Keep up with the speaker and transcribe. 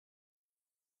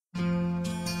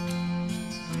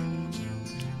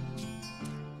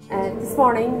This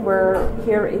morning we're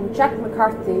here in Jack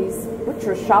McCarthys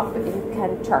butcher shop in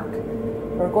Kanturk.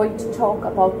 We're going to talk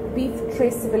about beef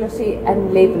traceability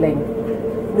and labelling,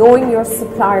 knowing your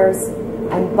suppliers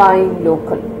and buying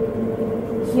local.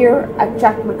 Here at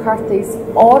Jack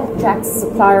McCarthys, all Jack's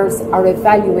suppliers are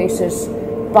evaluated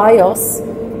by us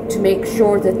to make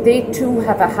sure that they too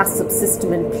have a HACCP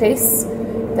system in place,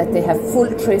 that they have full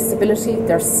traceability,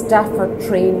 their staff are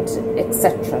trained,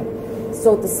 etc.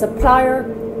 So the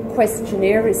supplier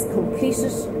questionnaire is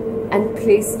completed and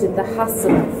placed in the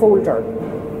HACCP folder.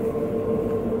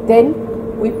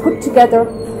 Then we put together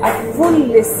a full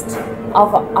list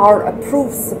of our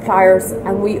approved suppliers,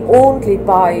 and we only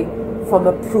buy from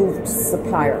approved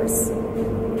suppliers.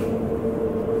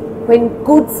 When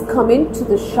goods come into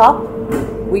the shop,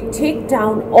 we take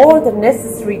down all the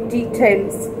necessary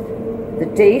details: the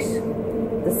date,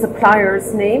 the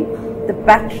supplier's name, the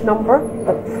batch number,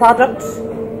 the product,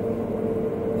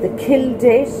 the kill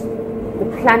date,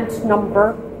 the plant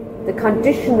number, the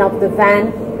condition of the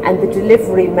van and the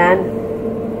delivery man,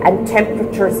 and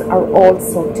temperatures are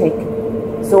also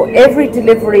taken. So every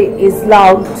delivery is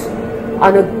logged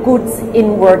on a goods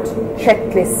inward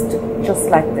checklist, just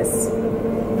like this.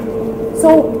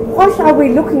 So what are we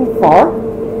looking for?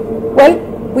 Well,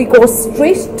 we go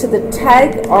straight to the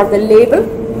tag or the label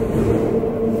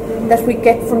that we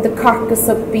get from the carcass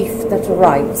of beef that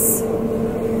arrives.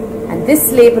 And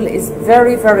this label is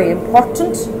very, very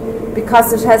important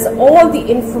because it has all the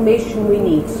information we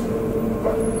need.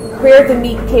 Where the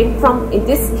meat came from, in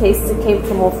this case it came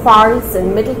from O'Farrell's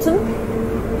in Middleton.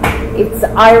 It's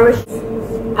Irish,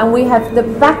 and we have the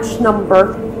batch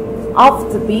number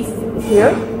of the beef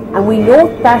here, and we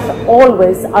note that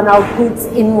always on our goods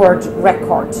inward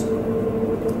record.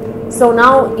 So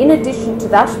now, in addition to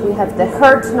that, we have the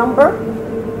herd number,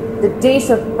 the date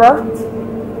of birth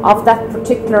of that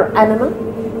particular animal,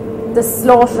 the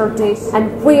slaughter date,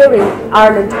 and where in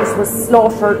Ireland it was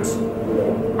slaughtered,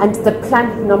 and the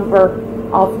plant number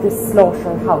of the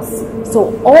slaughterhouse.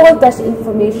 So all that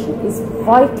information is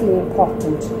vitally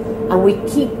important, and we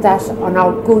keep that on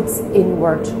our goods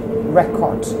inward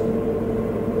record.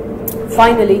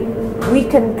 Finally, we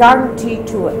can guarantee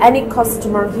to any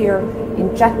customer here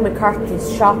in Jack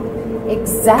McCarthys shop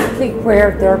exactly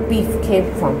where their beef came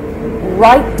from,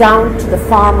 right down to the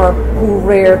farmer who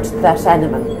reared that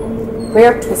animal,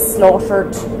 where it was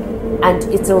slaughtered, and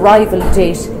its arrival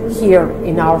date here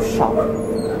in our shop.